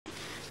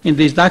In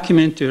this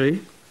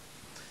documentary,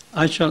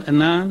 I shall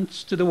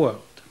announce to the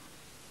world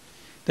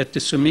that the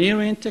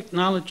Sumerian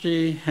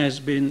technology has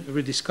been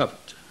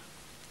rediscovered.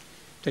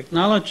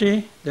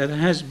 Technology that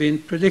has been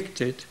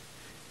predicted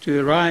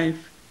to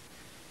arrive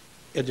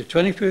at the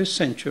 21st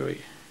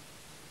century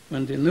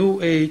when the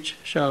new age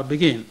shall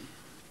begin.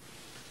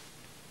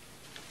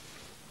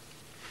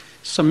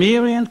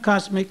 Sumerian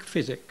cosmic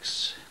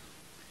physics,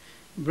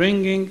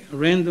 bringing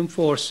random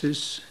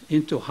forces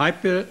into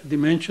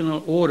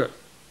hyperdimensional order,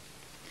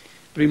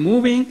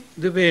 removing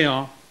the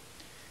veil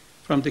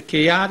from the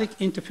chaotic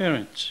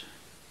interference,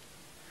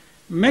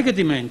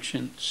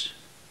 megadimensions,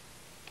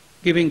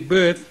 giving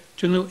birth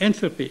to new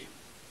entropy.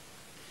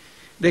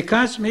 The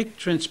cosmic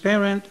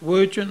transparent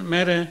virgin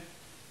matter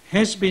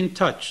has been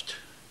touched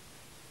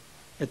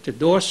at the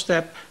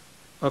doorstep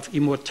of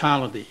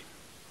immortality.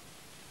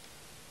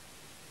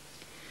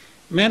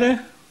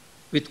 Matter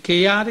with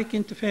chaotic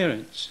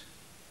interference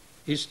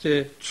is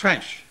the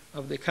trash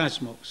of the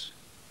cosmos.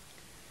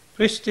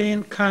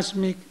 Pristine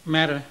cosmic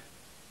matter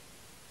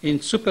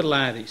in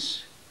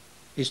superlattice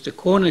is the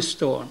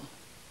cornerstone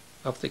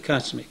of the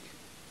cosmic.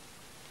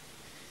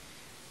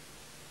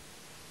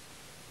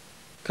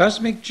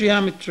 Cosmic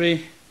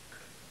geometry,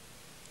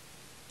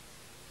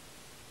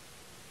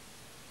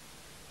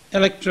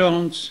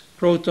 electrons,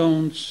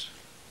 protons,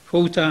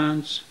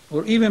 photons,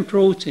 or even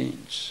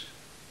proteins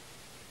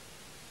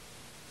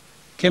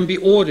can be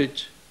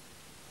ordered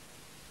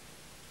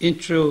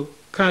into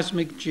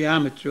cosmic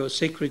geometry or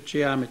sacred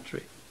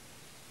geometry.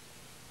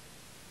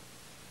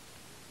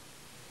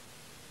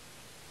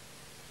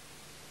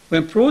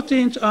 When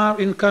proteins are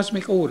in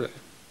cosmic order,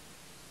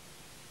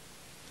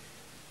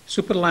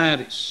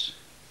 superlattice,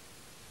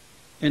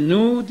 a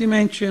new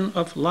dimension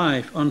of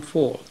life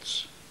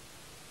unfolds,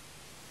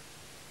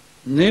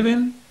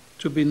 never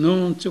to be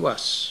known to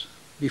us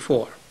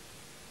before.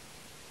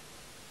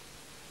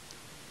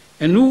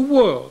 A new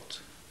world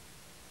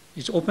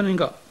is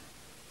opening up.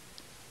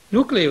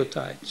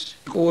 Nucleotides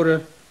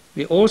order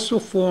may also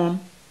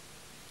form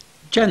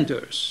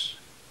genders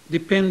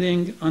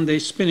depending on their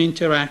spin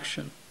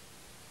interaction.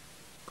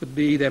 Could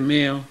be either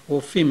male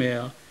or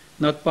female,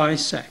 not by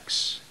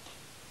sex,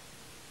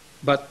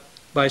 but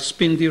by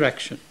spin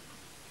direction.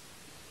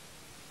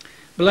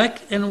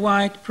 Black and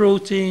white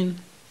protein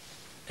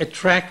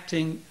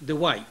attracting the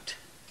white,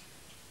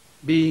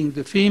 being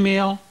the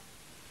female,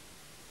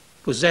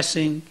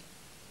 possessing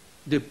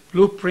the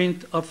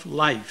blueprint of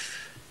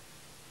life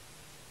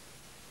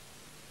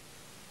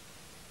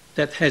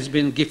that has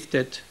been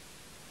gifted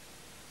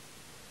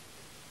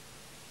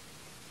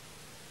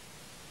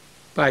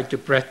by the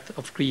breath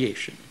of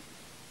creation.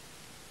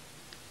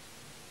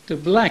 The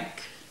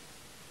black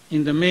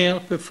in the male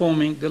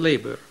performing the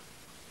labor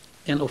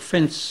and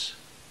offense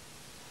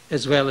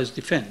as well as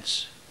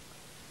defense.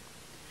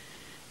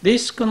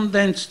 These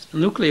condensed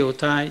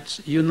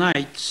nucleotides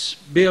unites,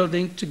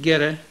 building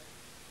together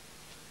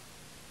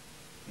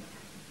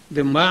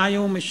the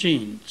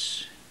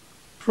biomachines.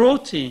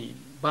 Protein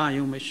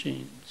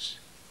biomachines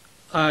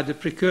are the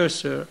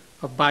precursor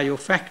of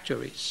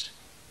biofactories,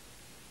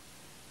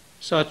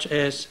 such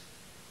as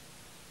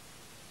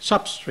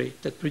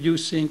substrate that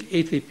producing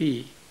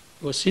ATP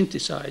or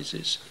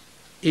synthesizes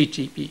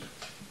ATP.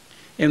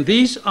 And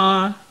these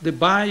are the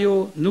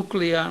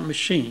bionuclear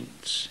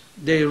machines.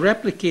 They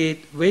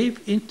replicate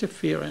wave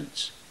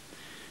interference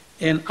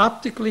and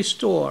optically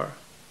store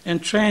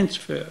and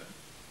transfer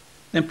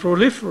and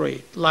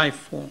proliferate life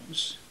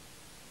forms.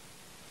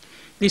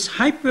 This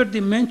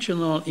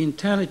hyperdimensional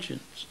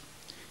intelligence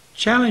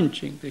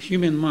challenging the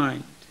human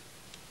mind,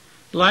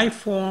 life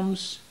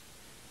forms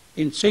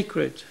in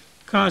sacred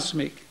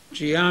cosmic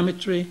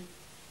geometry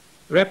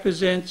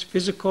represents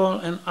physical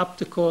and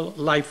optical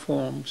life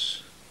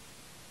forms.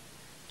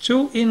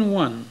 Two in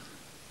one,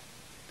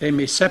 they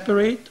may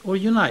separate or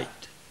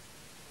unite,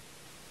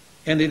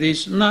 and it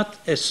is not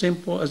as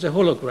simple as a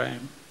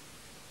hologram,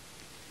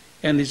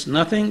 and there's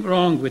nothing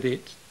wrong with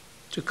it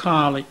to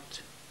call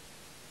it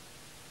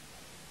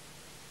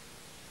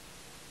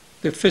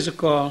the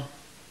physical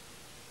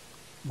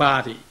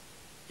body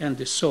and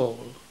the soul.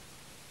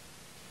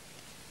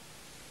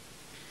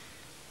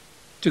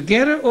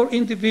 Together or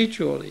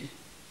individually,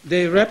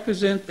 they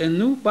represent a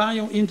new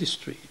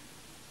bio-industry,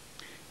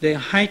 their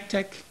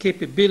high-tech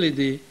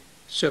capability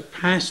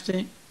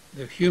surpassing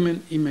the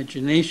human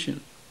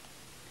imagination.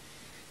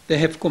 They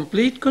have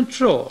complete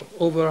control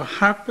over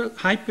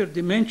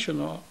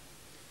hyperdimensional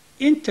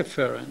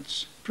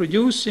interference,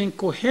 producing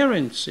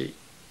coherency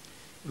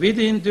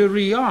within the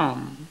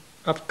realm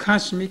of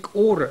cosmic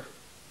order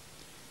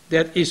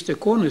that is the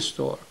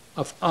cornerstone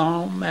of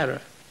all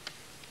matter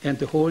and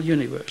the whole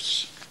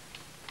universe.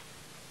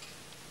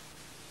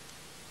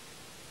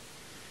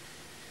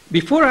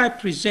 Before I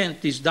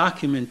present this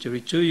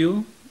documentary to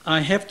you,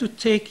 I have to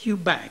take you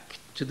back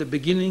to the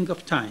beginning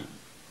of time.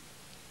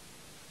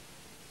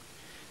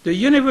 The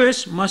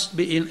universe must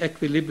be in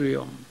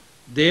equilibrium.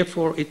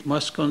 Therefore, it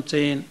must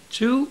contain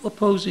two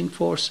opposing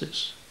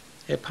forces,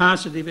 a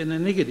positive and a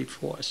negative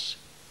force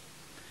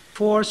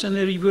and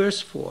a reverse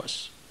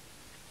force.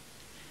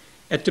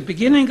 At the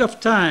beginning of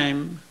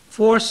time,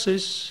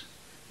 forces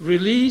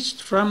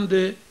released from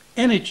the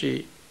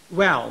energy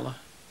well,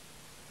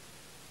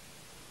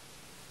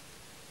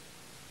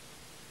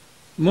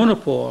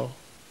 monopole,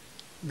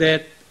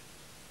 that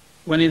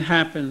when it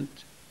happened,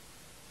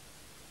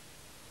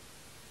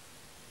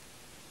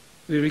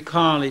 we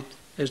recall it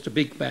as the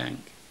Big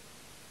Bang.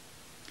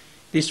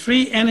 This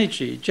free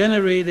energy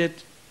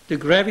generated the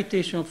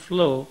gravitational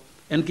flow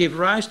and gave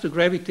rise to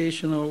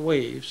gravitational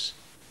waves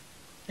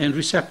and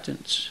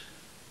receptance.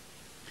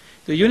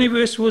 The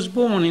universe was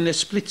born in a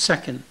split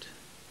second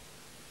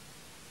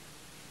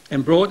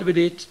and brought with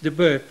it the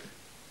birth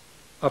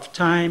of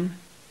time,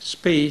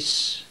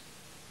 space,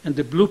 and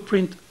the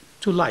blueprint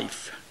to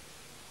life.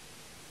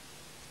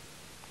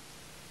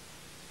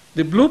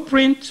 The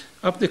blueprint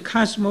of the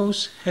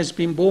cosmos has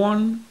been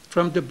born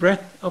from the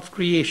breath of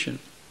creation,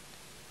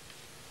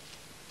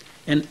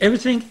 and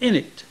everything in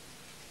it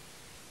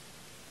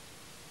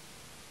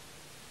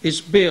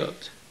is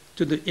built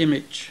to the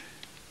image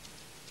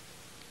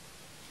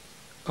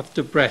of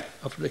the breath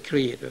of the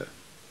Creator.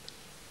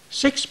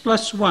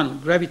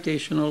 6+1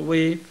 gravitational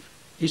wave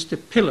is the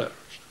pillar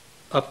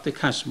of the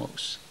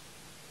cosmos.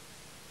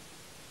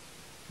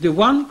 The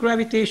one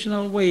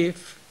gravitational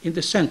wave in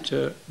the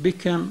center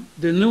became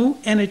the new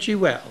energy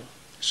well,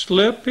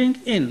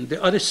 slurping in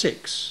the other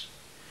 6,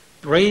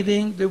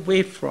 braiding the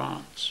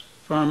wavefronts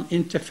from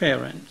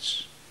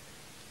interference,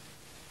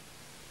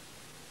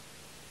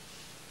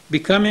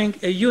 becoming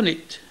a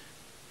unit.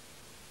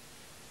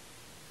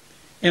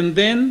 And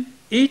then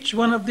each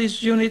one of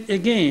these units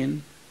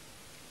again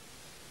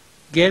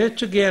get it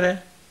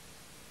together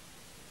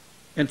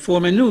and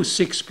form a new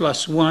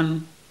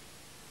 6+1.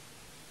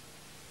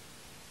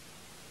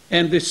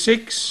 And the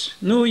 6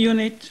 new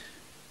unit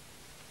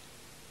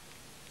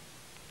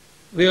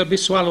will be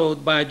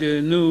swallowed by the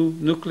new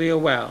nuclear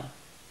well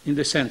in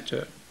the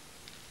center.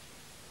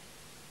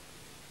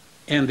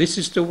 And this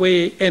is the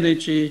way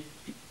energy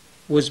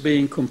was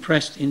being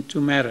compressed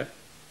into matter.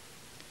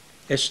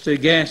 As the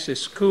gas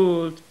is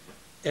cooled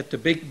at the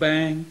Big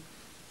Bang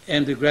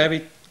and the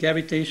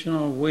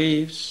gravitational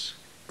waves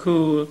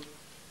cooled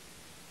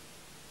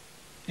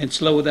and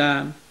slow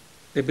down,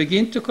 they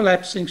begin to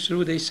collapsing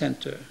through the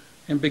center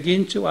and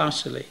begin to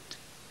oscillate.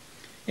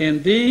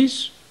 And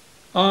these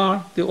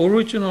are the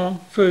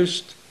original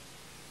first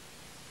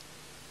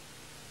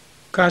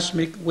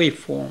cosmic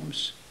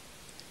waveforms.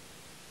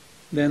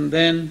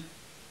 Then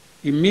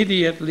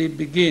immediately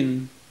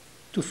begin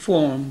to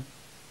form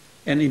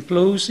an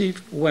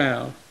implosive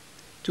well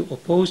to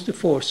oppose the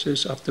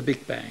forces of the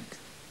Big Bang.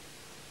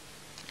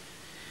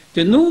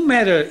 The new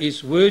matter is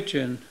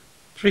virgin,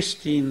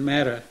 pristine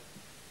matter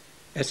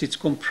as it's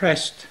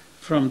compressed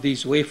from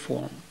these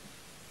waveforms.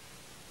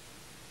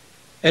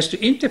 As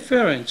the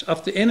interference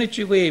of the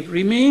energy wave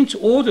remains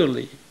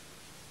orderly,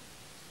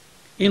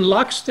 in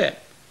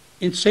lockstep,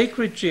 in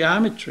sacred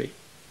geometry,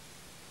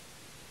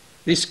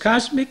 this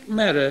cosmic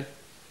matter,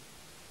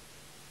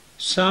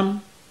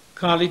 some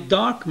call it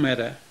dark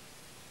matter,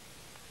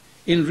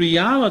 in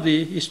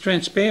reality is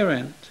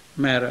transparent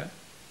matter.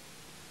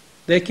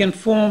 They can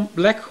form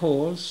black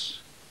holes,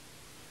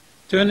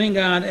 turning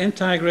on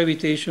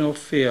anti-gravitational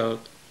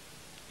field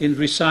in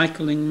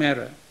recycling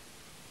matter.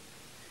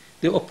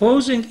 The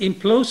opposing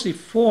implosive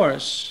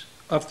force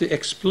of the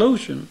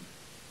explosion,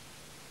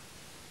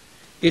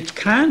 it's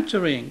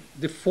countering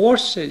the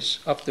forces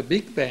of the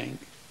Big Bang.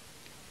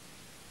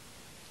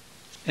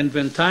 And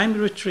when time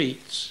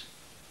retreats,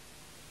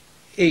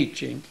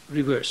 aging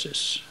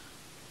reverses.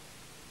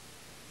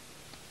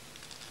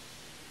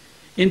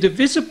 In the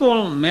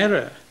visible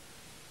matter,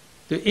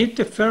 the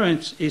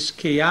interference is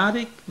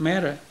chaotic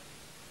matter.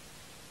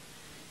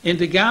 In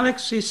the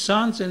galaxies,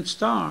 suns, and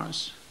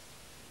stars,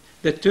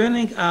 they're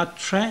turning out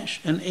trash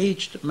and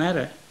aged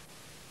matter.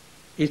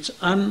 It's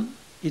on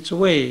its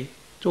way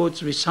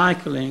towards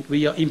recycling.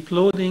 We are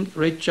imploding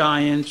red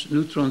giants,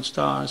 neutron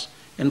stars,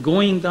 and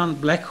going down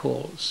black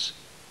holes,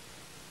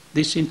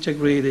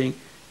 disintegrating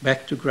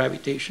back to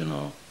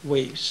gravitational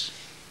waves.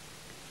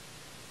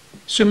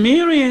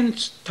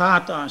 Sumerians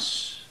taught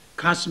us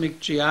cosmic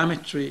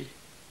geometry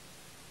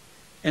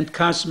and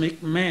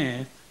cosmic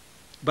math,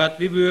 but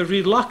we were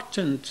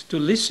reluctant to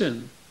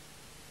listen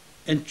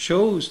and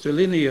chose the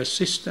linear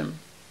system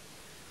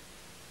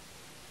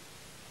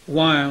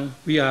while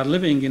we are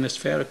living in a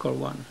spherical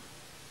one.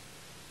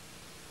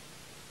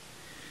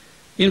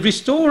 In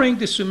restoring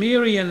the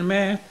Sumerian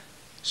math,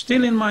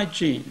 still in my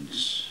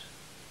genes,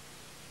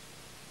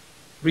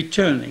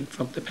 returning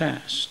from the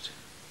past.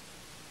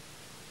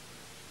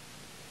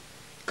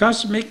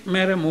 Cosmic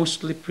matter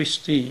mostly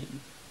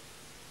pristine,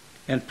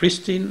 and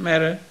pristine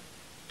matter,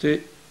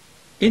 the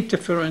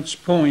interference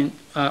point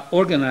are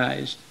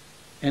organized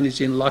and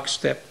is in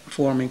lockstep,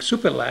 forming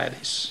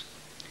superlattice.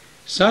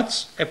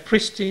 Such a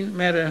pristine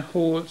matter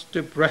holds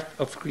the breath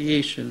of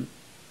creation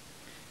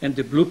and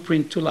the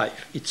blueprint to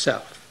life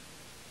itself.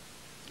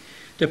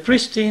 The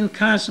pristine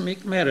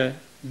cosmic matter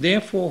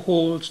therefore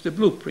holds the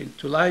blueprint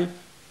to life,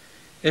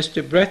 as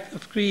the breath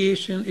of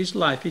creation is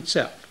life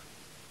itself.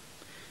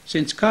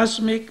 Since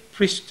cosmic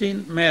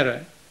pristine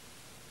matter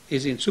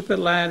is in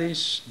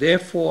superlattice,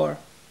 therefore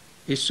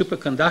is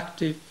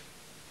superconductive,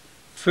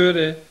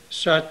 further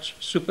such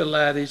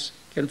superlattice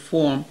can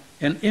form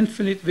an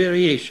infinite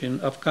variation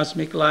of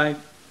cosmic life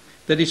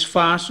that is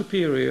far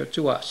superior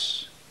to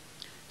us.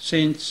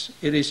 Since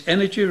it is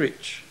energy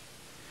rich,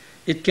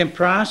 it can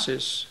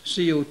process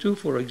CO2,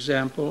 for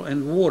example,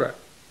 and water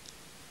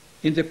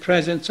in the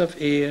presence of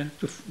air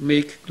to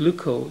make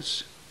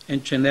glucose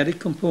and genetic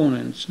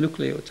components,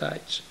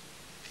 nucleotides.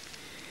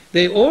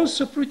 They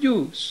also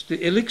produce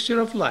the elixir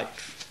of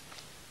life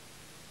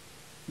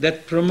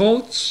that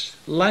promotes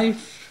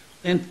life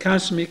and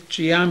cosmic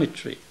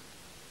geometry.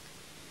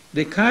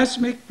 The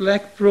cosmic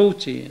black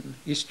protein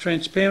is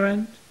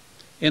transparent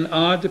and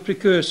are the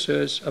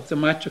precursors of the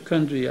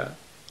mitochondria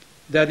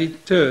that in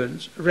turn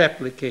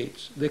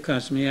replicates the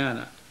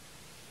cosmiana,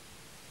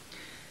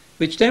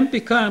 which then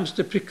becomes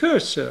the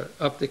precursor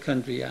of the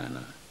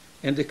chondriana,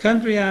 and the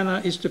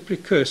chondriana is the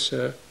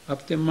precursor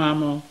of the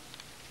mammal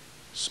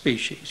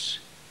species.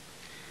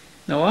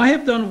 Now, I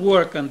have done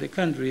work on the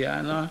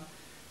chondriana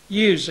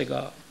years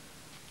ago,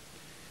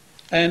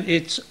 and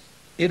it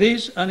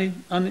is on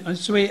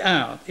its way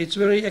out. It's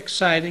very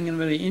exciting and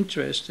very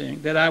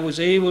interesting that I was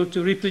able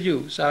to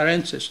reproduce our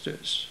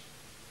ancestors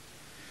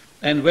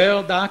and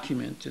well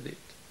documented it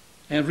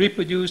and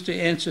reproduce the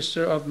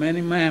ancestor of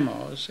many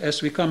mammals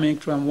as we're coming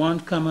from one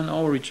common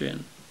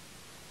origin,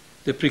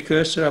 the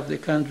precursor of the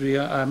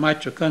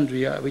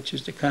mitochondria, which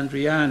is the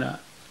chondriana.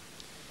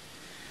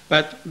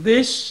 But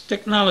this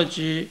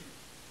technology,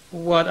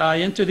 what I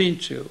entered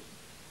into,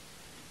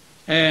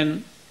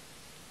 and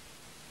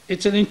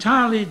it's an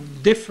entirely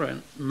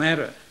different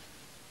matter.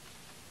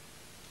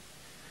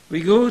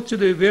 We go to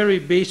the very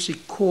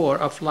basic core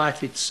of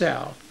life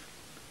itself,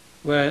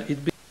 where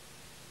it begins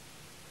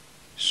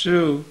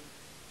through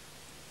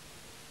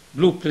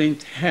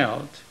blueprint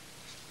held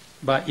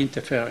by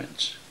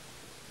interference.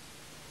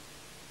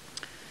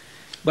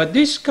 But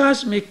this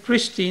cosmic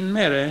pristine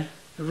matter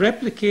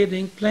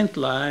replicating plant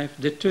life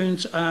that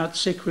turns out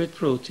sacred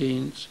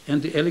proteins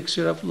and the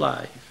elixir of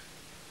life.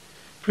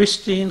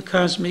 Pristine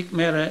cosmic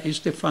matter is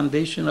the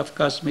foundation of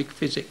cosmic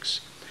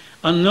physics,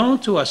 unknown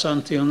to us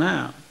until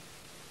now.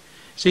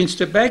 Since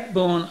the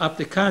backbone of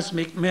the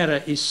cosmic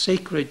matter is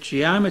sacred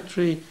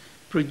geometry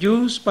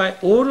produced by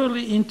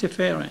orderly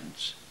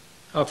interference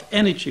of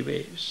energy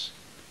waves,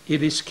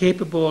 it is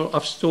capable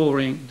of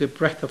storing the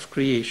breath of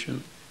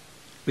creation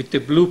with the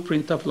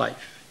blueprint of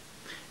life,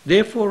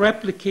 therefore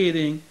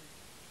replicating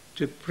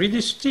to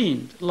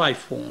predestined life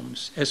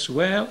forms as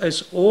well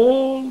as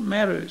all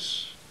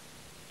matters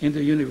in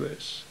the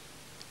universe.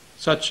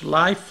 Such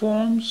life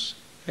forms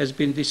has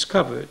been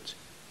discovered.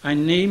 I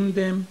name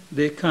them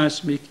the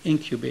cosmic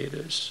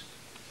incubators.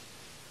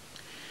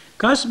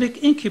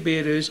 Cosmic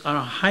incubators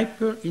are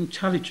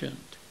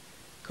hyper-intelligent.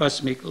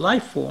 Cosmic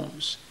life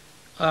forms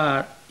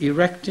are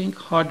erecting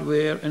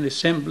hardware and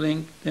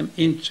assembling them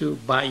into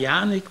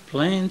bionic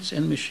plants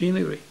and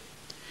machinery.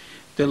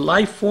 The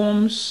life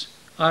forms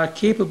are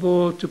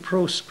capable to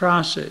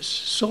process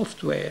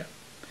software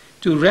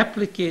to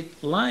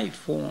replicate life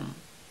form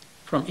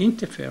from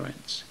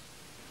interference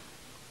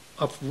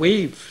of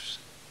waves,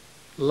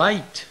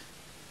 light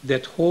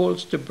that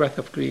holds the breath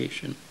of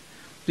creation.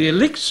 The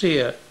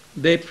elixir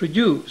they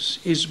produce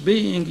is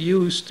being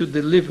used to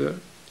deliver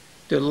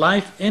the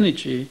life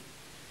energy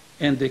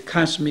and the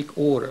cosmic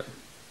order.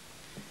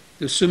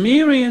 The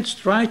Sumerians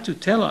tried to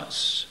tell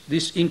us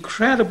this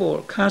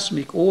incredible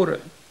cosmic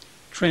order,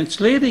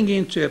 translating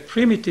into a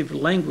primitive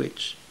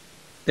language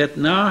that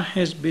now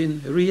has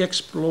been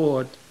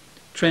re-explored,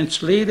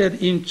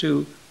 translated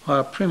into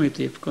our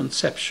primitive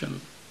conception.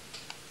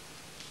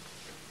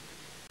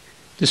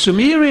 The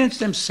Sumerians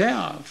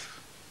themselves,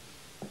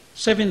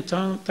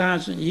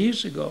 7,000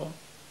 years ago,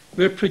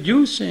 were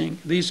producing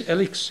these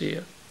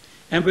elixir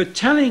and were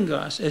telling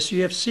us, as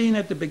you have seen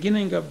at the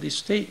beginning of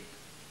this tape,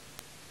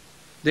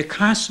 the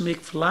cosmic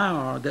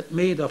flower that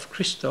made of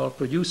crystal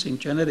producing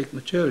genetic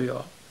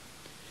material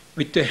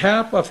with the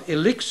help of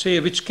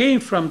elixir which came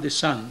from the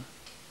sun.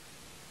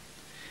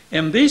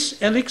 And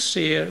this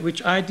elixir,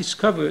 which I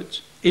discovered,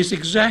 is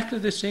exactly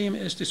the same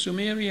as the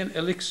Sumerian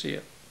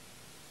elixir.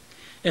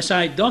 As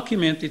I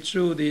documented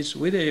through this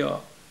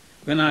video,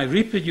 when I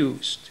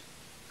reproduced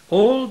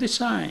all the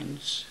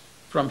signs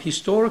from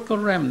historical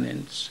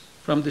remnants,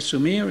 from the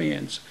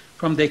Sumerians,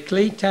 from their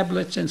clay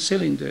tablets and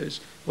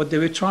cylinders, what they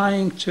were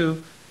trying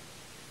to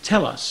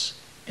tell us,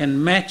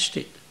 and matched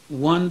it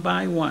one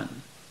by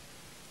one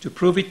to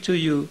prove it to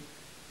you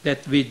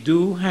that we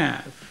do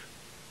have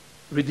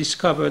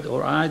rediscovered,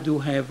 or I do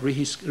have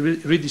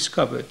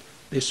rediscovered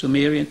the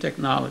Sumerian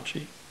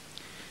technology.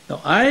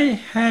 Now, I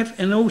have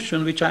a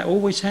notion, which I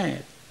always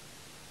had,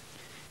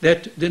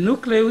 that the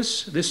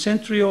nucleus, the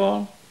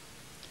centriole,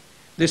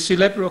 the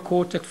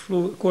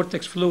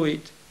cerebrocortex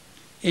fluid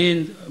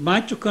in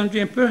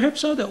mitochondria and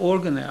perhaps other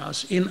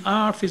organelles in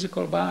our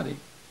physical body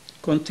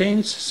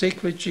contains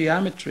sacred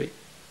geometry.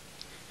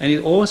 And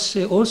it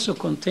also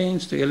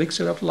contains the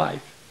elixir of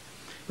life,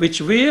 which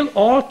will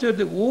alter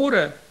the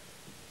water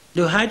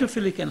the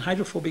hydrophilic and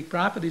hydrophobic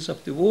properties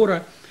of the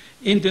water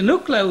in the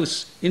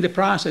nucleus in the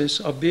process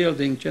of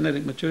building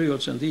genetic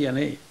materials and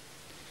DNA.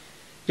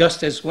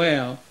 Just as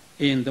well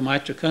in the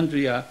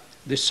mitochondria,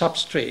 the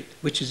substrate,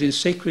 which is in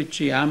sacred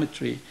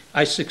geometry,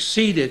 I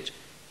succeeded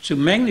to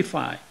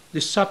magnify the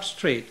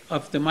substrate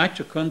of the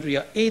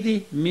mitochondria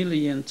 80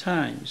 million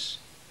times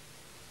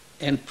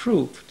and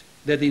proved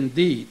that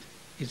indeed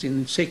it's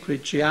in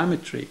sacred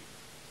geometry.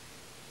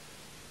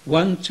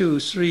 1, 2,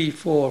 3,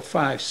 4,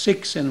 5,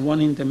 6, and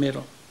 1 in the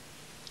middle.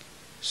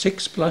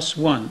 6 plus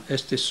 1,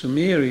 as the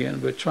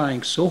Sumerian were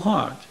trying so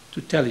hard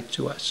to tell it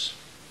to us.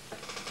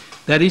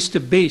 That is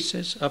the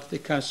basis of the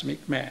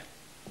cosmic math.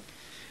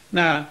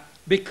 Now,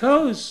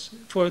 because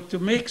to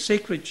make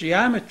sacred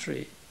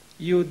geometry,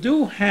 you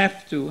do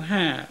have to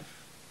have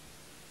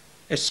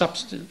a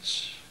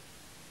substance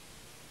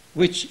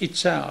which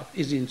itself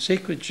is in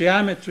sacred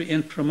geometry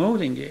and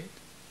promoting it.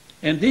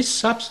 And this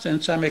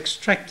substance, I'm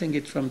extracting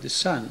it from the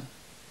sun.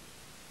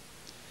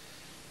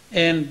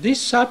 And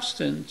this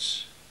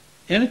substance,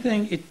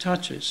 anything it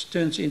touches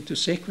turns into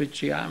sacred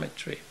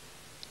geometry.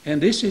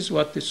 And this is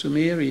what the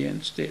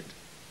Sumerians did.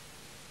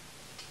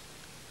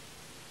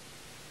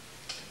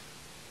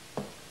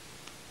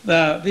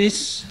 Now,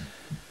 this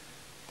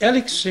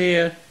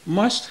elixir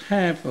must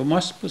have or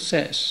must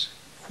possess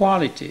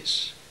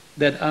qualities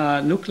that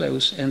are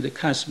nucleus and the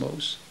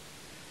cosmos,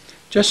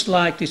 just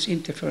like these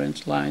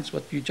interference lines,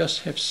 what you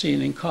just have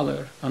seen in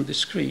color on the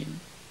screen.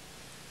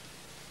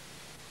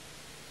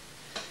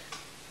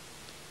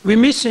 We're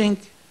missing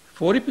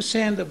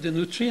 40% of the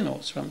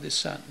neutrinos from the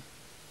sun.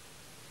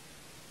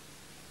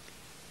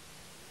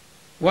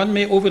 One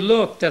may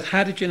overlook that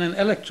hydrogen and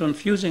electron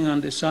fusing on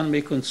the sun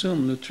may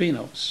consume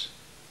neutrinos.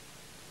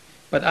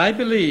 But I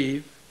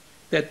believe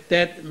that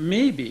that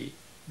may be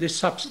the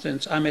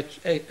substance I'm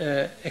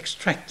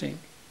extracting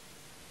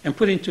and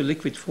put into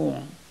liquid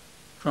form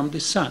from the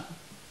sun,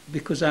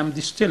 because I'm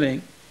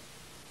distilling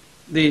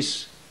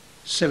this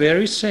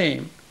very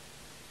same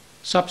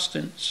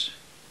substance,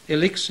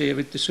 elixir,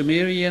 which the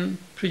Sumerian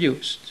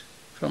produced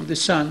from the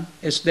sun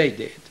as they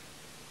did.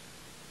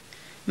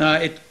 Now,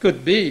 it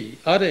could be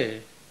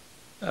other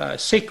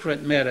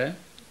sacred matter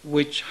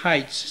which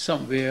hides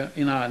somewhere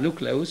in our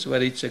nucleus,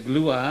 whether it's a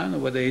gluon or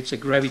whether it's a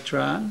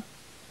gravitron,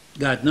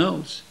 God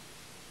knows.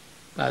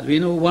 But we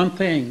know one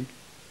thing,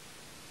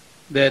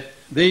 that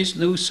this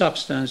new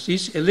substance,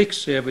 this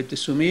elixir which the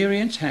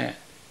Sumerians had,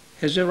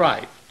 has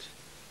arrived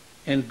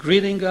and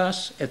greeting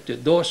us at the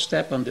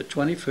doorstep on the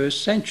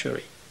 21st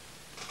century.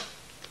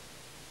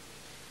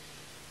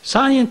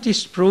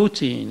 Scientist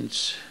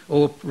proteins,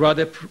 or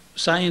rather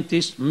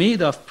scientists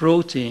made of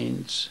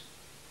proteins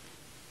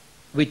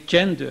with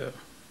gender,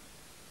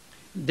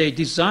 they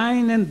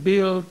design and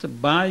build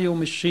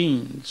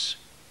biomachines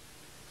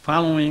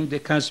following the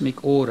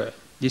cosmic order.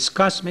 These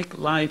cosmic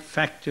life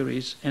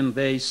factories and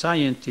they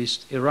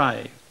scientists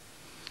arrive.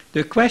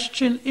 The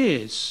question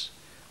is,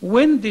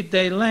 when did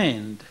they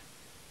land?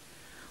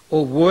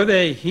 Or were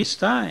they his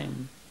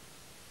time?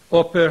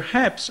 Or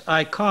perhaps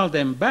I call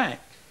them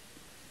back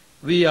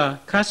via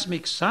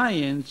cosmic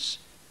science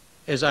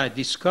as I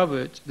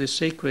discovered the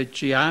sacred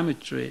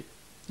geometry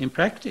in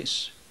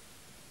practice.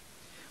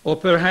 Or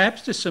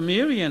perhaps the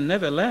Sumerian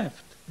never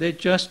left. They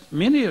just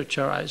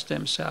miniaturized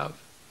themselves.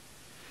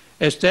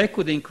 As they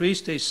could increase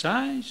their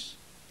size,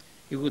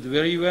 it would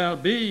very well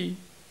be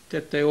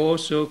that they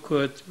also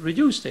could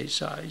reduce their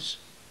size.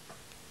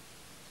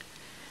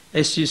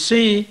 As you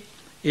see,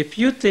 if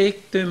you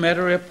take the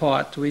matter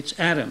apart to its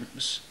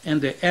atoms,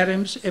 and the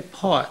atoms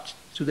apart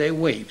to their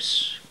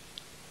waves,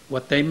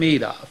 what they're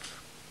made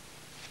of,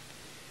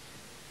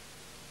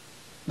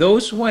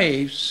 those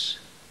waves,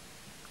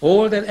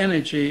 all that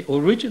energy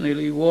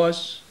originally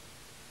was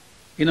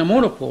in a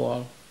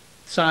monopole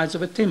size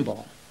of a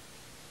timbal.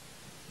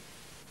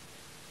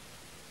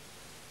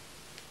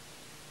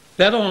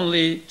 That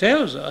only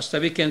tells us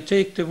that we can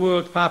take the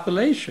world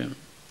population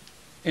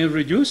and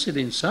reduce it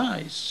in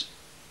size,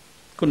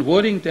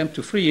 converting them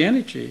to free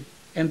energy,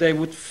 and they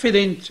would fit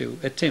into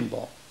a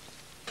timbal.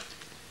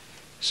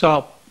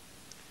 So,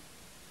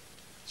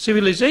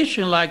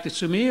 civilization like the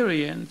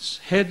Sumerians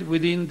had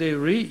within their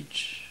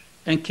reach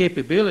and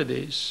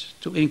capabilities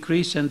to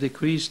increase and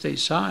decrease their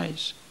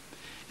size.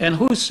 And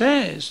who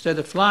says that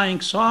a flying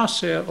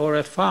saucer or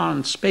a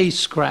foreign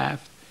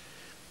spacecraft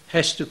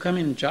has to come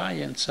in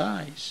giant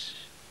size?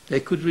 They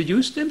could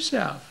reduce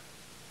themselves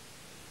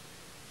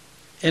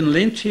and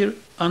live here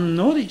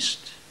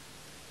unnoticed.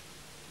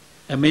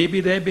 And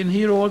maybe they've been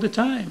here all the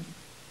time.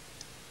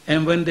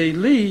 And when they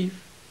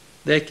leave,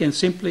 they can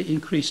simply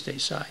increase their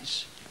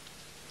size.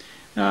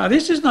 Now,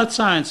 this is not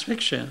science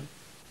fiction.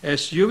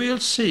 As you will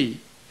see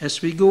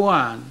as we go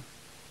on,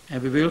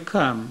 and we will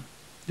come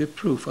the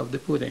proof of the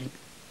pudding.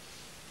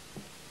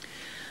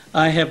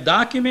 I have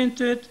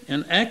documented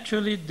and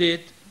actually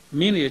did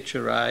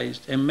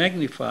miniaturized and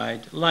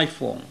magnified life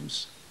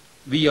forms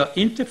via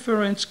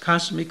interference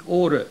cosmic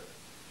order.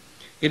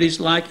 It is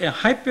like a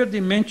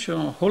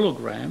hyperdimensional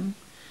hologram.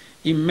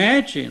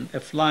 Imagine a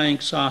flying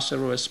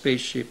saucer or a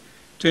spaceship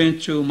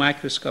turned to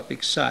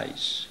microscopic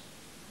size.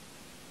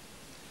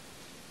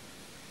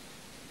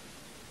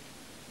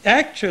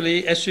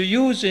 Actually, as you're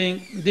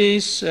using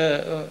these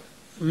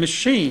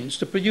machines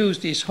to produce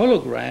these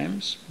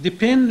holograms,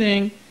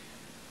 depending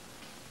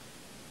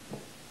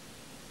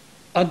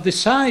on the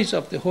size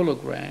of the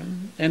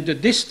hologram and the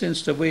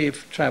distance the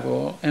wave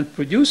travel and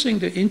producing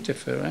the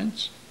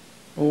interference,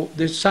 or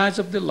the size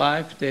of the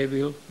life they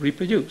will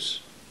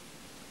reproduce.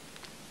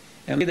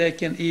 And they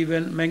can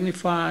even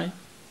magnify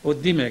or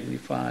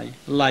demagnify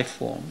life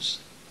forms.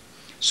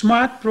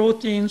 Smart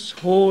proteins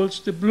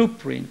holds the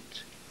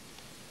blueprint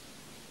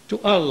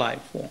to all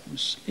life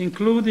forms,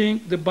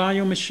 including the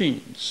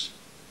biomachines.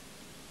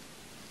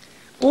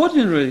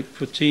 Ordinary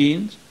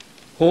proteins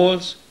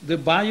holds the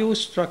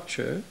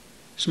biostructure.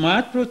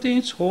 Smart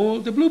proteins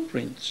hold the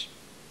blueprints.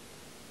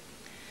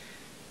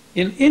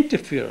 In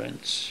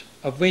interference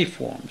of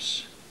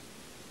waveforms,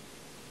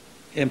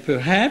 and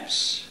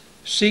perhaps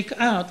seek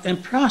out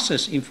and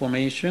process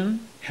information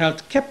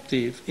held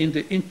captive in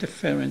the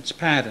interference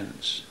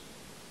patterns.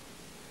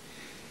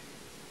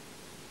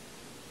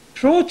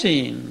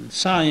 Protein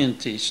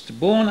scientists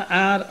born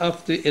out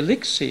of the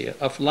elixir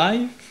of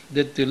life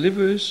that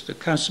delivers the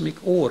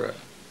cosmic order.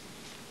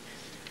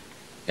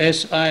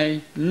 As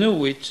I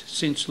knew it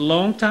since a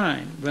long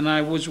time when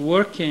I was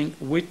working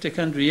with the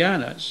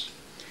Chondrianas,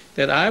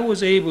 that I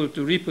was able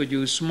to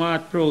reproduce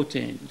smart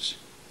proteins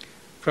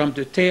from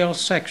the tail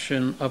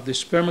section of the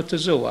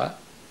spermatozoa,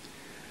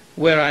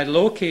 where I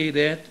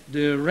located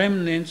the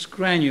remnants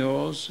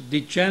granules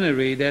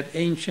degenerated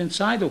ancient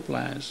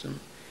cytoplasm,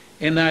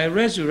 and I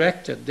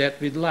resurrected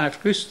that with live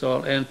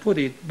crystal and put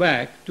it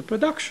back to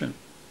production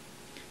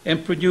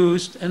and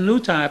produced a new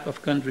type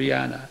of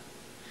Chondriana.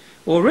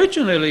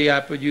 Originally, I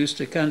produced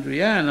a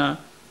Chondriana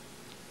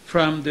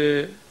from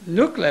the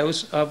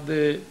nucleus of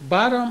the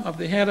bottom of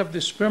the head of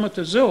the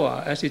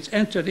spermatozoa as it's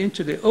entered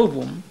into the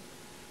ovum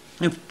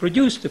and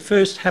produced the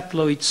first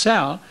haploid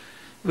cell,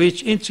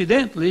 which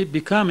incidentally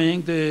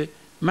becoming the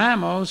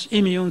mammal's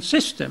immune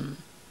system.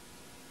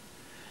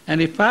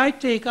 And if I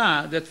take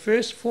out that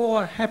first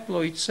 4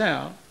 haploid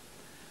cell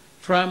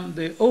from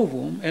the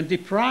ovum and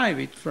deprive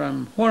it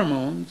from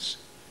hormones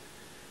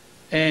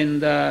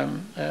and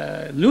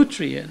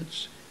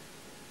nutrients,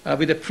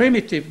 with a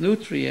primitive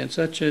nutrient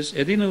such as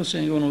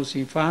adenosine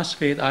inosine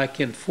phosphate, I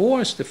can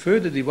force the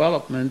further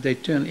development. They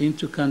turn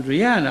into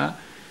Chondriana,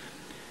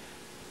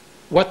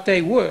 what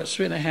they were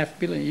 3.5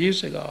 billion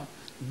years ago.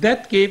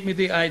 That gave me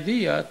the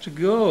idea to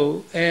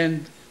go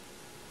and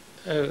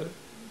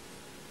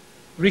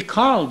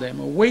recall them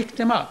or wake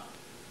them up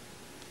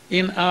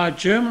in our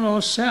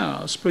germinal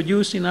cells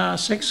produced in our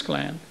sex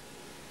gland,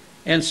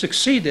 and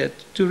succeeded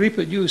to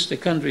reproduce the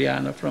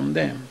Chondriana from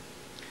them.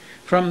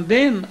 From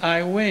then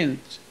I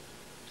went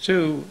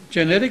to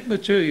genetic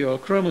material,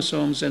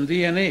 chromosomes and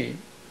DNA,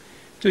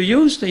 to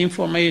use the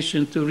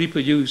information to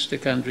reproduce the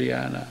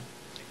Chondriana.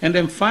 And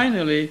then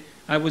finally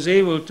I was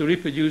able to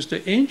reproduce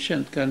the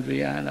ancient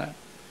Chondriana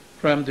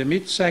from the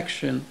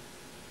midsection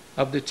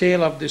of the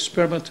tail of the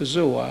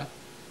spermatozoa,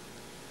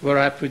 where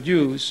I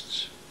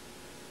produced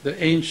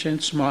the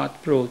ancient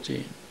smart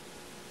protein.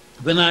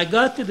 When I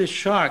got to the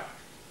shark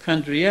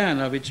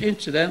Chondriana, which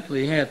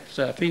incidentally had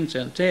fins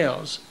and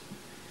tails,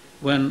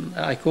 when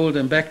I called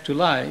them back to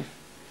life,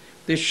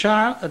 the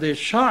shark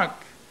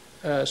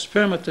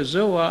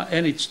spermatozoa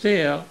and its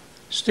tail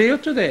still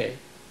today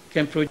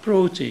can produce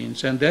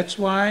proteins, and that's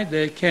why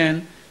they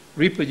can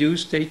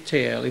reproduce their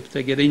tail if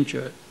they get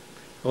injured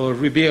or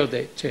rebuild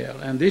their tail.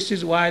 And this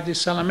is why the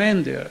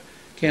salamander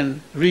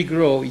can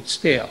regrow its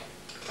tail.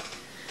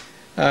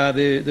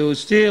 Those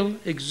still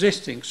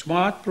existing,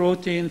 smart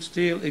proteins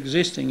still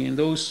existing in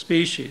those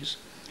species.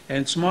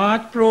 And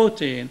smart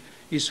protein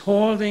is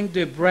holding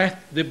the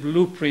breath, the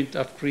blueprint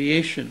of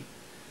creation.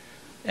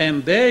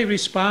 And they're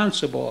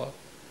responsible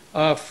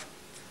of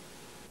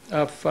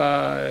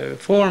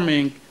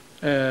forming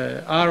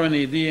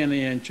RNA,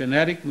 DNA, and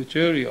genetic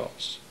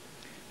materials.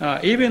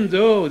 Even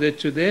though that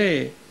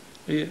today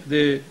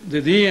the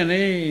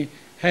DNA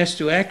has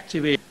to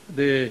activate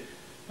the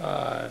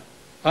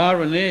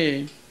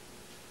RNA,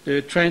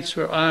 the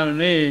transfer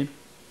RNA,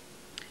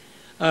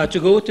 to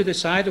go to the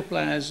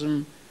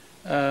cytoplasm,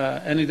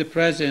 and in the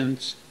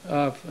presence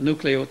of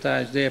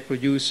nucleotides, they are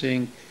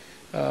producing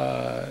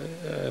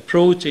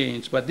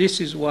proteins. But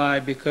this is why,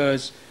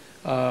 because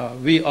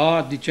we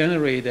are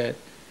degenerated,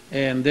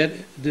 and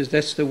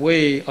that's the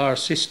way our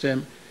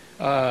system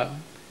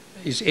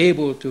is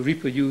able to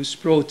reproduce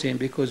protein,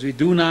 because we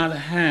do not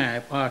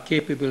have our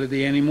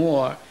capability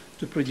anymore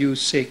to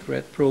produce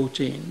sacred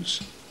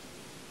proteins.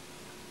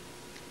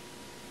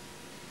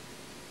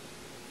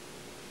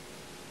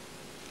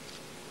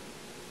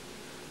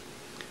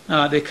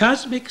 The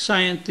cosmic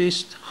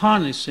scientist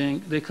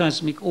harnessing the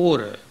cosmic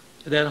order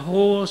that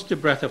holds the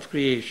breath of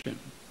creation.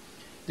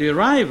 The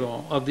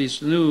arrival of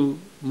this new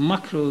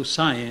macro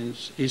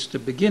science is the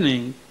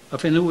beginning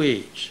of a new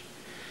age.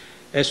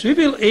 As we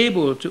will be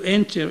able to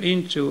enter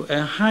into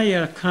a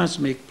higher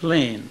cosmic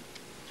plane,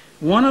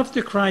 one of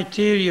the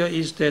criteria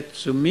is that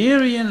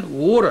Sumerian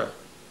order,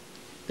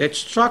 that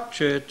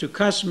structure to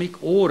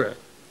cosmic order,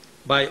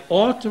 by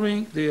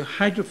altering the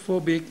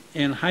hydrophobic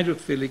and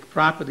hydrophilic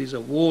properties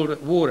of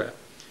water,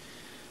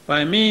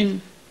 by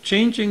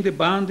changing the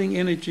bonding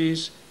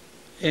energies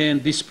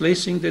and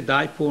displacing the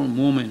dipole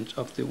moment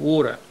of the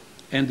water.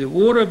 And the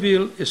water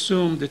will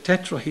assume the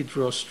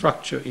tetrahedral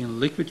structure in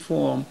liquid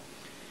form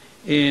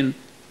and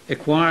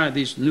acquire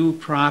these new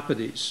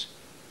properties.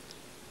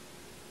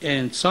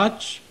 And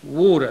such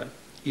water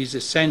is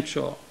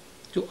essential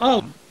to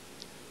all,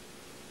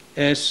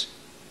 as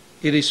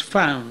it is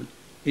found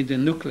in the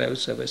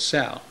nucleus of a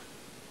cell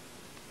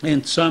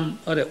and some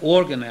other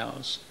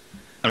organelles,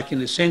 like in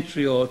the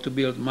centriole to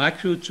build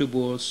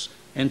microtubules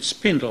and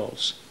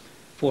spindles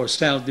for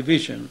cell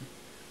division,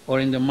 or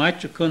in the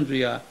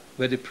mitochondria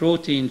where the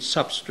protein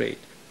substrate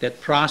that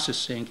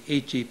processing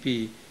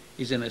ATP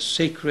is in a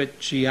sacred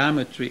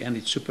geometry and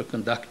it's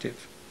superconductive.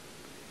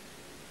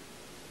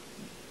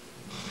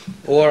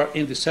 Or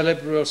in the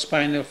cerebral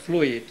spinal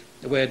fluid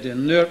where the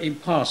nerve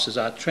impulses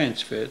are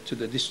transferred to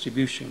the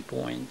distribution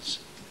points.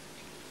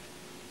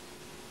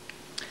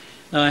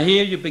 Now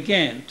here you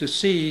begin to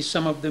see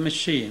some of the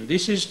machine.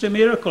 This is the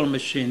miracle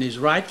machine, is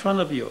right in front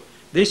of you.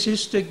 This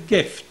is the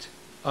gift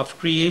of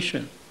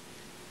creation.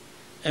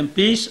 A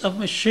piece of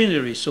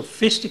machinery,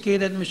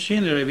 sophisticated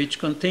machinery, which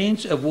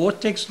contains a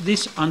vortex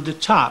disc on the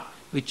top,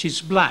 which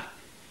is black,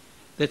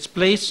 that's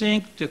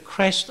placing the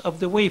crest of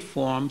the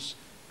waveforms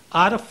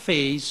out of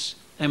phase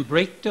and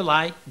break the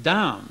light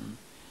down.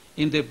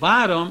 In the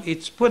bottom,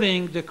 it's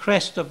putting the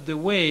crest of the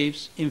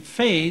waves in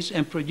phase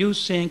and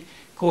producing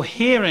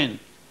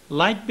coherent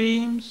light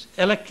beams,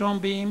 electron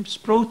beams,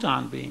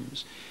 proton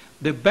beams.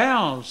 The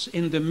bells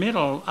in the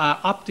middle are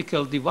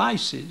optical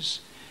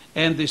devices,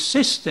 and the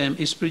system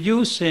is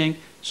producing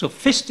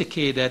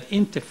sophisticated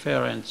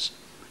interference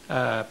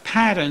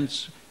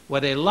patterns where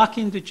they lock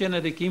in the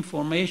genetic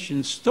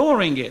information,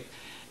 storing it,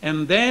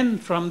 and then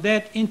from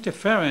that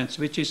interference,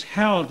 which is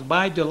held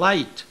by the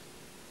light,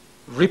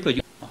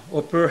 reproduce,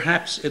 or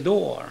perhaps a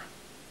door.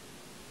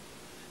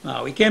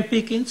 Now we can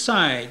peek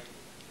inside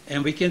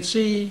and we can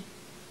see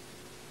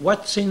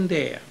what's in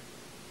there,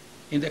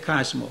 in the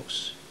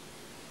cosmos.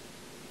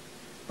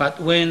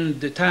 But when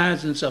the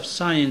thousands of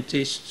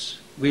scientists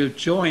will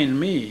join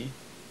me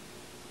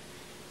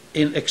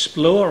in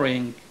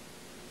exploring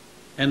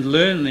and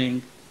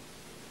learning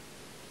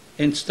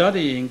and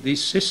studying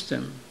this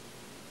system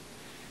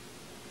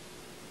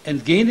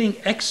and gaining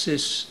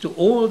access to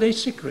all their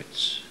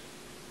secrets,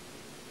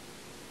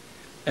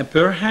 and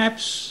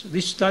perhaps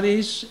these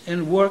studies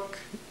and work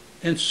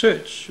and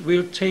search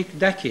will take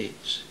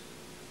decades,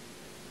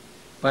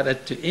 but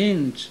at the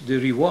end the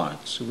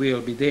rewards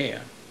will be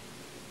there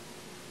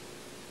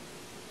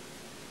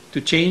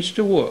to change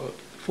the world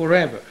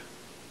forever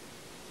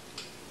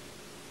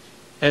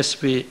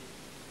as we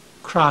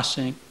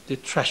crossing the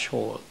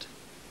threshold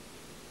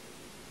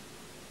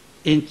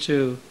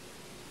into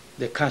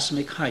the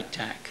cosmic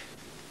high-tech.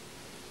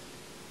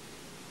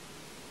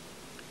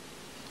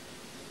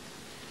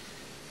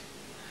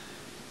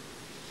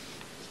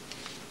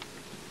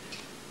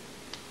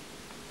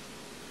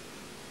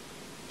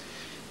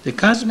 The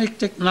cosmic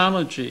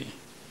technology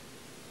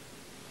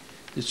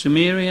the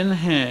Sumerian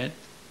had,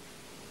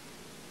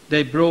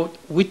 they brought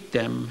with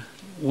them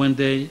when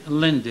they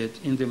landed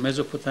in the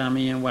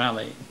Mesopotamian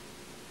valley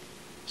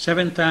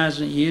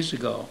 7,000 years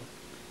ago.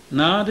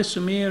 Now the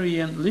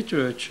Sumerian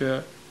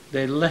literature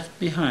they left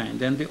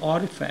behind and the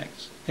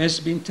artifacts has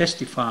been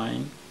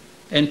testifying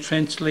and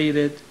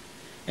translated,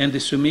 and the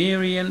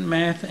Sumerian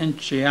math and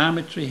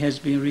geometry has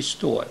been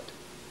restored.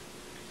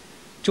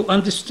 To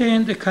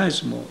understand the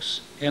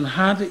cosmos and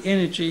how the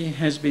energy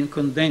has been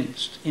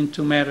condensed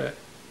into matter,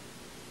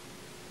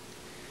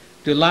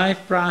 the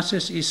life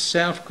process is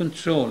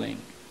self-controlling.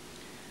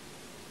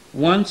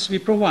 Once we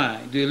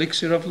provide the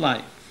elixir of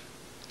life,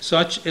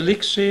 such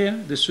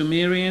elixir the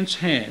Sumerians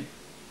had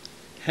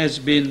has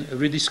been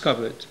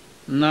rediscovered.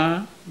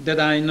 Now that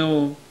I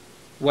know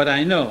what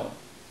I know,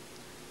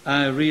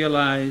 I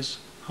realize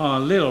how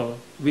little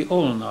we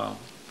all know.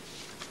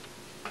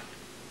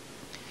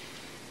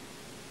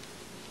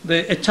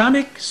 The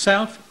atomic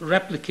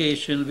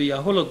self-replication via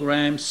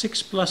hologram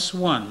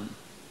 6+1,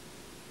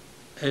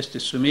 as the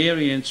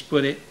Sumerians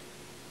put it,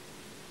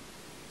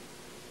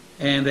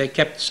 and they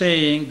kept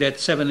saying that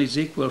 7 is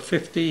equal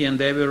 50, and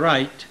they were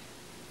right,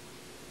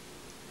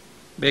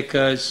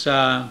 because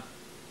the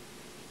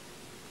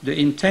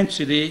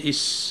intensity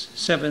is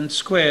 7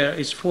 squared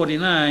is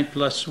 49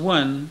 plus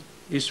 1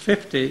 is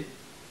 50.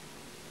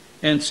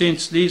 And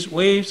since these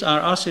waves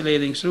are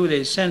oscillating through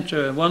the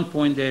center, at one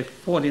point they're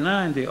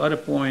 49, the other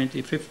point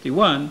is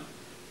 51.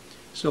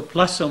 So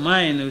plus or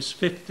minus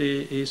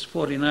 50 is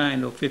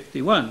 49 or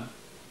 51.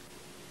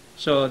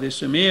 So the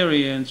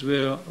Sumerians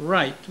were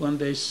right when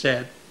they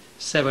said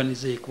 7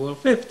 is equal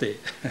 50.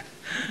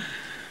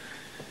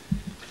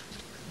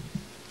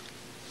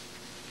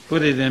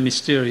 Put it in a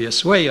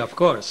mysterious way, of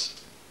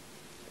course.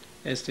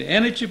 As the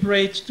energy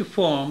breaks to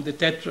form the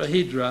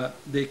tetrahedra,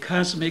 the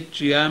cosmic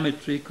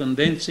geometry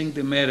condensing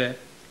the matter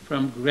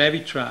from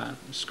gravitron,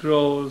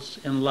 scrolls,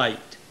 and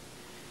light,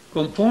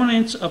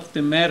 components of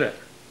the matter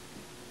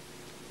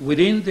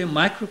within the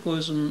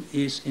microcosm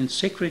is in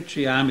sacred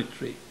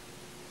geometry,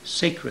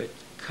 sacred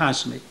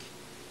cosmic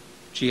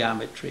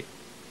geometry,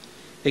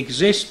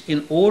 exists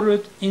in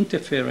ordered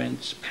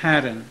interference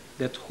pattern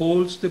that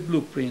holds the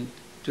blueprint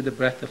to the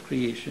breath of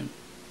creation.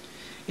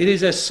 It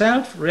is a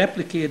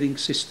self-replicating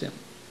system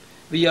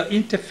via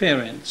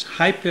interference,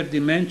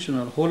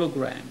 hyperdimensional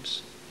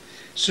holograms.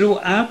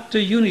 Throughout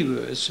the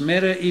universe,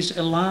 matter is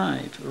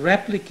alive,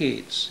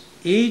 replicates,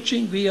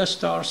 aging via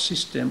star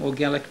system or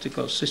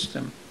galactical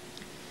system,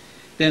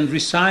 then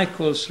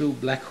recycles through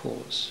black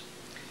holes.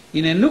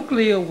 In a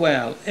nuclear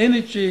well,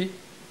 energy,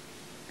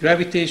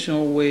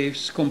 gravitational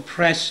waves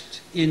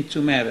compressed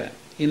into matter.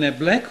 In a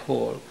black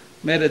hole,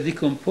 matter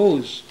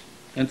decomposed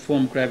and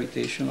form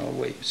gravitational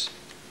waves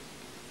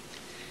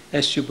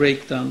as you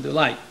break down the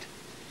light,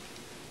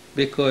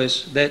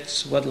 because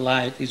that's what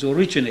light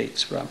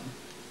originates from.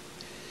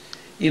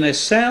 In a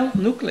cell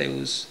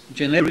nucleus,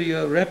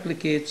 generia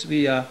replicates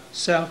via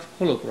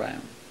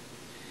self-hologram.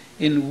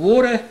 In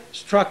water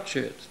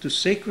structured to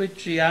sacred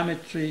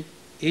geometry,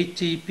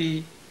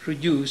 ATP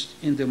produced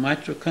in the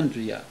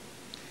mitochondria,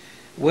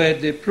 where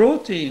the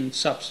protein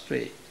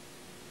substrate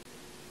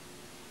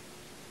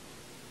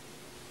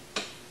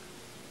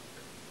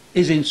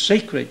is in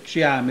sacred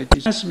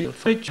geometry,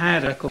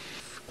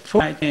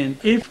 and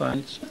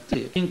infants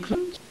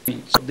includes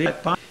their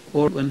part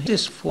or when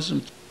his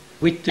form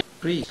with the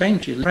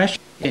expansion pressure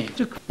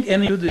to create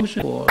any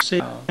illusion or say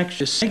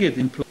actually second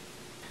employ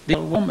the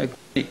warm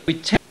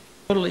with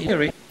totally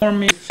area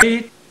forming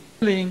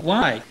feeling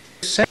wide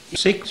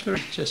six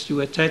just you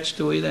attach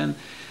to it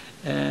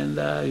and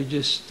you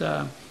just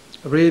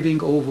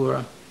raving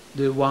over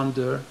the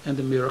wonder and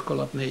the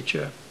miracle of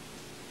nature.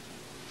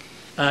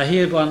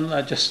 Here one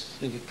just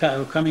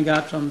coming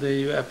out from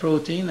the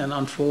protein and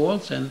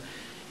unfolds, and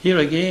here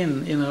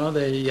again, you know,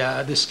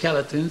 the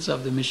skeletons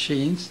of the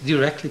machines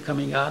directly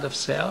coming out of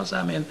cells.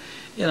 I mean,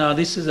 you know,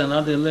 this is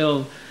another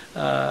little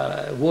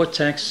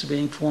vortex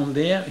being formed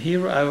there.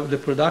 Here the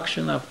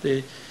production of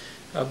the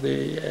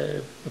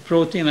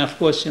protein, of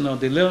course, you know,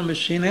 the little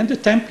machine and the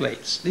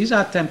templates. These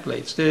are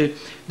templates.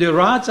 The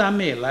rods are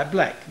male, are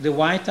black. The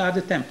white are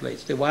the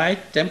templates. The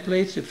white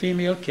templates, the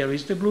female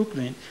carries the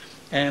blueprint.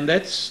 And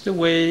that's the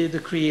way the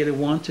Creator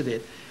wanted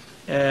it.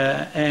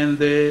 And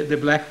the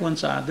black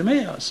ones are the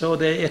male. So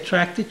they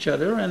attract each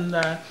other, and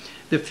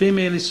the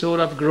female is sort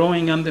of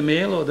growing on the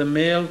male, or the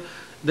male,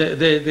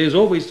 there's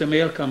always the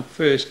male come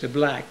first, the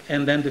black,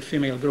 and then the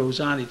female grows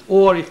on it.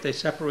 Or if they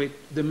separate,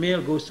 the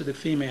male goes to the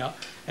female,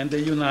 and they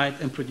unite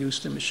and produce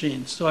the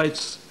machine. So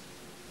it's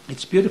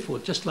beautiful,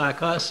 just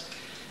like us.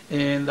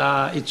 And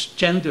it's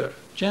gender.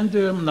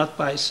 Gender not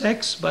by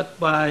sex, but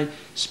by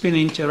spin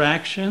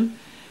interaction,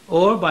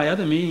 or by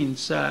other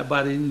means,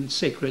 but in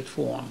sacred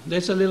form.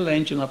 There's a little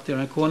engine up there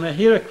in the corner.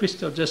 Here a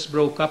crystal just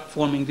broke up,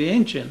 forming the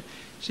engine.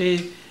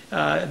 See,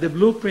 the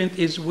blueprint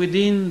is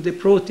within the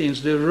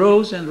proteins, the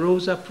rows and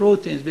rows of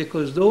proteins,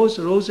 because those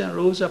rows and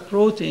rows of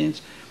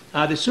proteins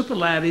are the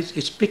superlattice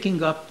is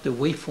picking up the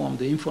waveform,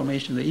 the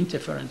information, the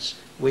interference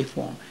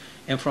waveform,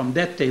 and from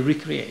that they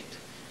recreate.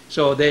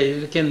 So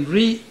they can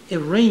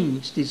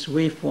rearrange this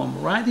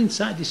waveform right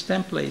inside these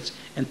templates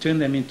and turn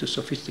them into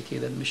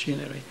sophisticated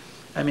machinery.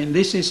 I mean,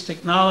 this is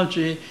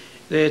technology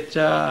that,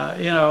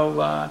 you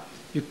know,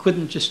 you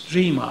couldn't just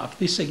dream of.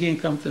 This, again,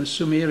 comes from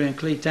Sumerian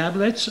clay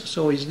tablets.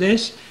 So is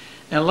this.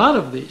 And a lot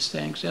of these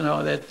things, you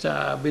know, that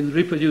have been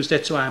reproduced.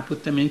 That's why I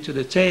put them into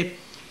the tape.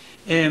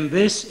 And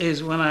this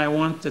is when I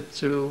wanted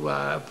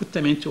to put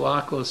them into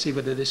alcohol, see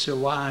whether they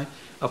survive.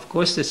 Of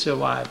course they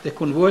survived. They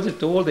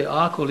converted all the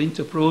alcohol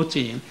into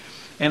protein.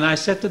 And I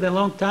said to them a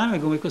long time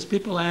ago, because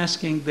people are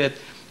asking that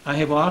I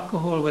have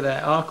alcohol with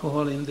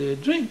alcohol in the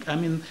drink. I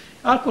mean,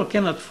 alcohol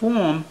cannot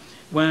form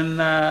when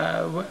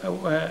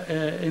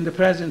in the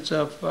presence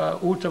of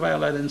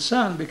ultraviolet and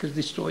sun, because it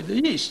destroys the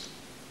yeast.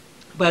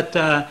 But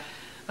the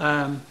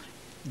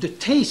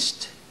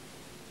taste,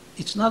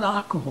 it's not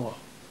alcohol.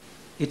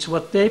 It's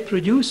what they're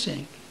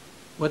producing.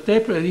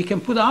 You can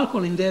put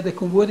alcohol in there, they're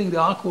converting the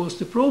alcohols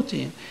to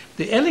protein.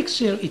 The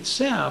elixir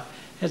itself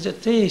has a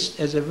taste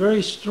as a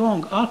very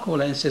strong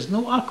alcohol, and it says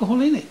no alcohol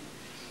in it.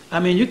 I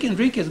mean, you can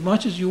drink as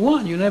much as you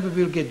want. You never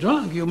will get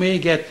drunk. You may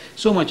get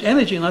so much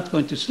energy, you're not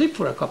going to sleep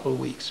for a couple of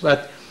weeks.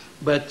 But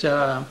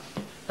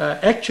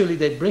actually,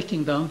 they're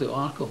breaking down the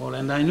alcohol.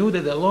 And I knew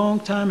that a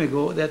long time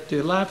ago that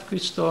the live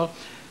crystal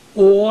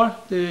or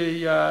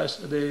the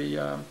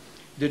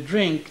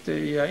drink,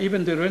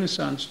 even the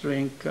Renaissance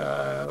drink,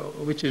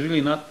 which is really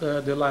not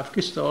the live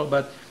crystal,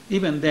 but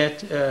even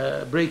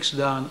that breaks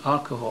down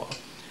alcohol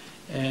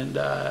and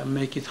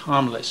make it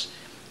harmless.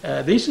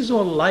 This is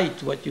all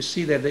light, what you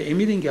see there. They're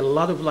emitting a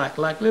lot of light,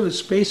 like little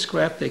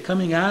spacecraft. They're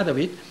coming out of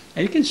it,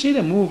 and you can see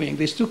them moving.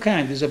 There's two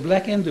kinds. There's a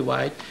black and the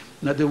white.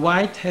 Now, the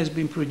white has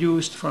been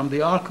produced from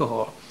the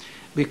alcohol,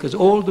 because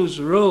all those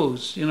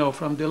rows, you know,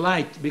 from the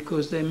light,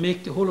 because they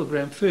make the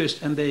hologram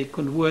first, and they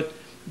convert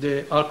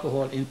the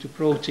alcohol into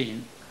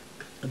protein.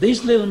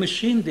 This little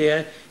machine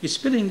there is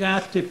spitting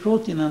out the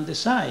protein on the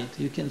side.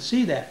 You can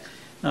see that.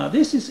 Now,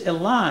 this is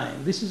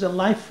alive. This is a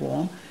life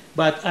form.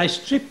 but I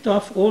stripped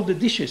off all the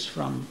dishes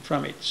from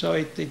it, so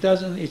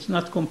it's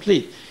not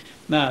complete.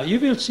 Now, you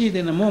will see it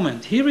in a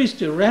moment. Here is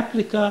the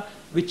replica,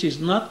 which is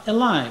not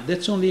alive.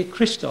 That's only a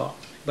crystal.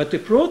 But the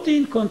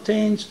protein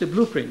contains the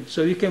blueprint,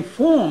 so you can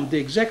form the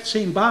exact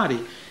same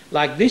body.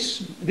 Like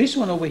this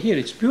one over here,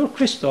 it's pure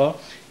crystal.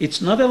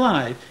 It's not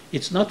alive.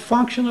 It's not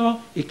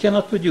functional. It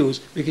cannot produce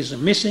because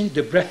it's missing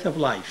the breath of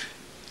life.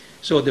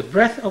 So the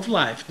breath of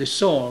life, the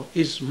soul,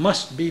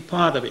 must be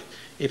part of it.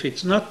 If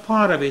it's not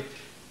part of it,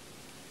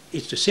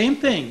 it's the same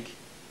thing,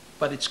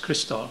 but it's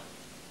crystal.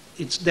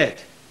 It's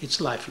dead. It's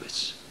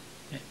lifeless.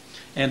 Okay?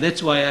 And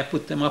that's why I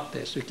put them up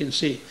there, so you can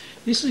see.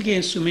 This is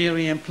again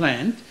Sumerian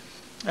plant,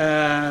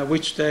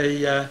 which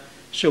they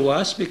show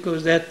us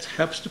because that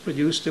helps to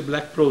produce the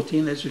black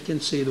protein, as you can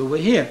see it over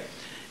here.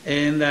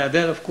 And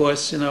that, of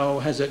course,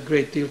 has a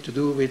great deal to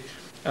do with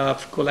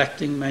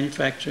collecting,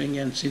 manufacturing,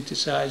 and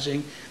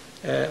synthesizing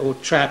or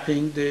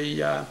trapping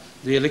the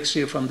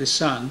elixir from the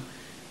sun.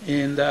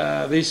 And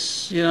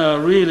this,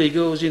 really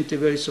goes into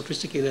very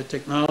sophisticated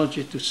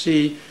technology to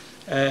see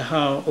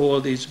how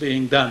all this is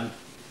being done.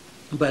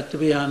 But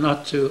we are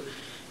not to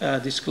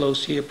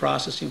disclose here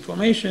process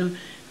information.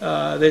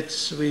 That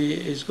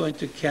is going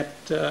to be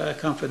kept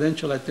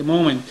confidential at the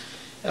moment.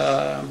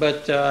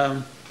 But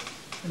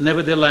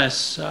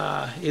nevertheless,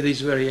 it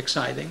is very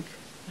exciting.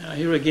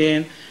 Here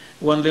again,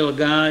 one little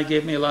guy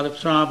gave me a lot of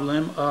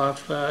problem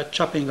of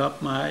chopping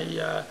up my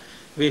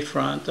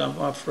wavefront,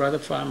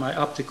 of my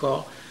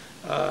optical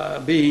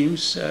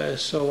beams,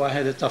 so I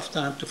had a tough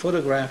time to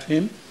photograph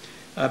him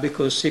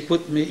because he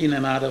put me in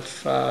and out of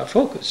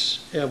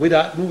focus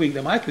without moving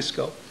the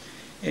microscope.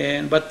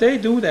 But they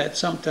do that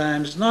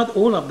sometimes, not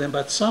all of them,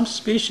 but some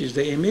species,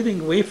 they're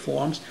emitting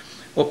waveforms,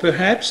 or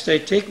perhaps they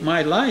take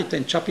my light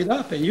and chop it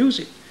up and use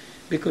it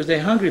because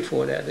they're hungry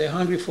for that. They're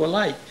hungry for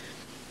light.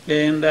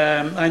 And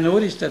I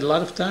noticed that a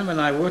lot of time when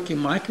I work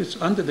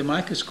under the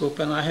microscope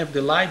and I have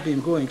the light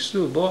beam going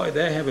through, boy,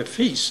 they have a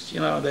feast.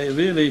 They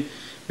really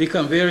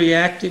become very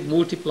active,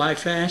 multiply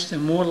fast,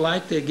 and more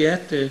light they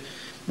get, the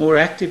more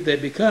active they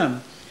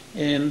become.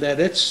 And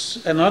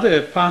that's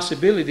another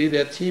possibility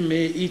that he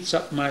may eat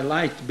up my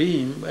light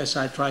beam as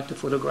I try to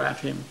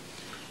photograph him.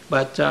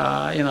 But,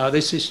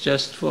 this is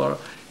just for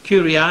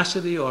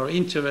curiosity or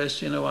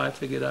interest. I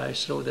figured I'd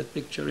throw that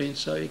picture in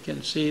so you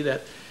can see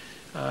that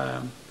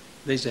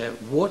there's a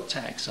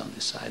vortex on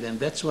the side, and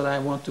that's what I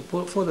want to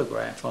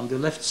photograph on the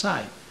left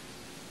side.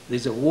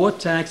 There's a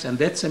vortex, and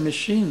that's a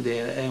machine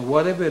there, and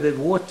whatever the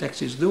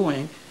vortex is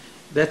doing,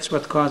 that's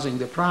what's causing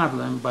the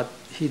problem, but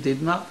he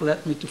did not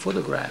let me to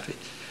photograph it.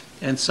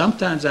 And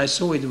sometimes I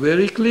saw it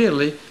very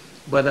clearly,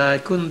 but I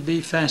couldn't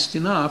be fast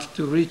enough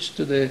to reach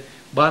to the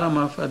bottom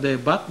of the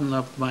button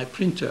of my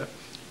printer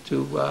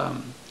to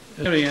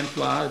sumerian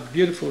plot,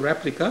 beautiful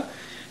replica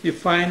you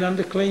find on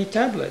the clay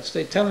tablets.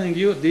 They're telling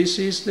you this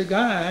is the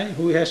guy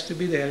who has to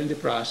be there in the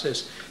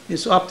process.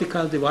 This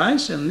optical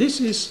device, and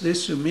this is the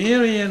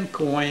Sumerian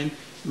coin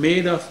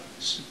made of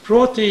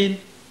protein,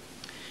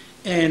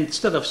 and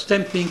instead of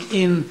stamping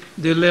in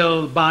the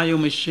little bio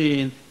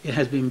machine, it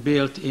has been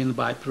built in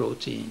by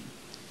protein.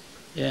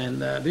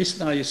 And this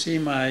now you see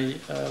my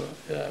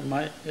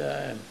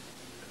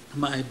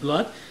my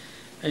blood,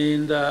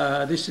 and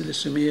this is the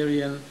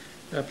Sumerian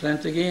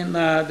plant again.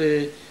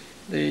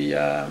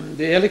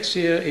 The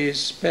elixir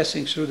is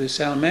passing through the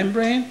cell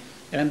membrane,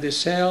 and the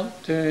cell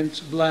turns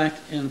black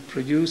and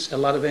produces a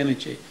lot of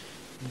energy.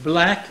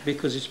 Black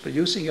because it's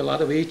producing a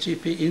lot of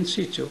ATP in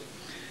situ.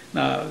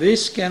 Now,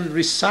 this can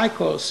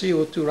recycle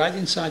CO2 right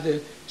inside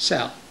the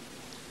cell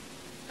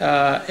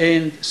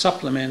and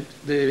supplement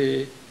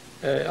the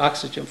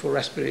oxygen for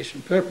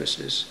respiration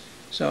purposes.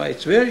 So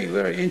it's very,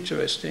 very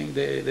interesting,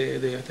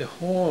 the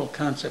whole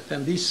concept.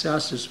 And these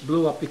cells just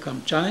blow up,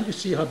 become giant. You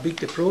see how big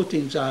the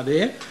proteins are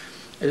there.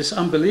 It's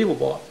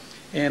unbelievable.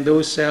 And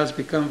those cells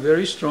become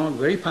very strong,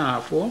 very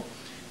powerful,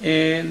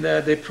 and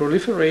they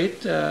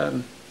proliferate.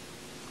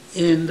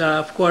 And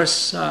of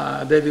course,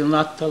 they will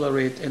not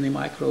tolerate any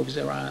microbes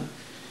around,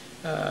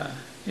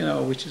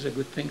 which is a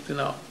good thing to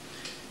know.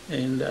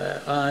 And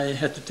I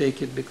had to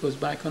take it because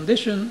by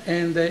condition,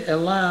 and they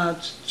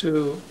allowed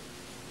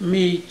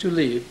me to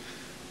live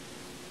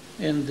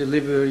and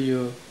deliver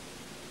you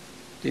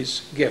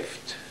this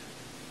gift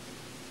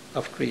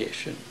of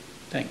creation.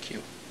 Thank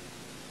you.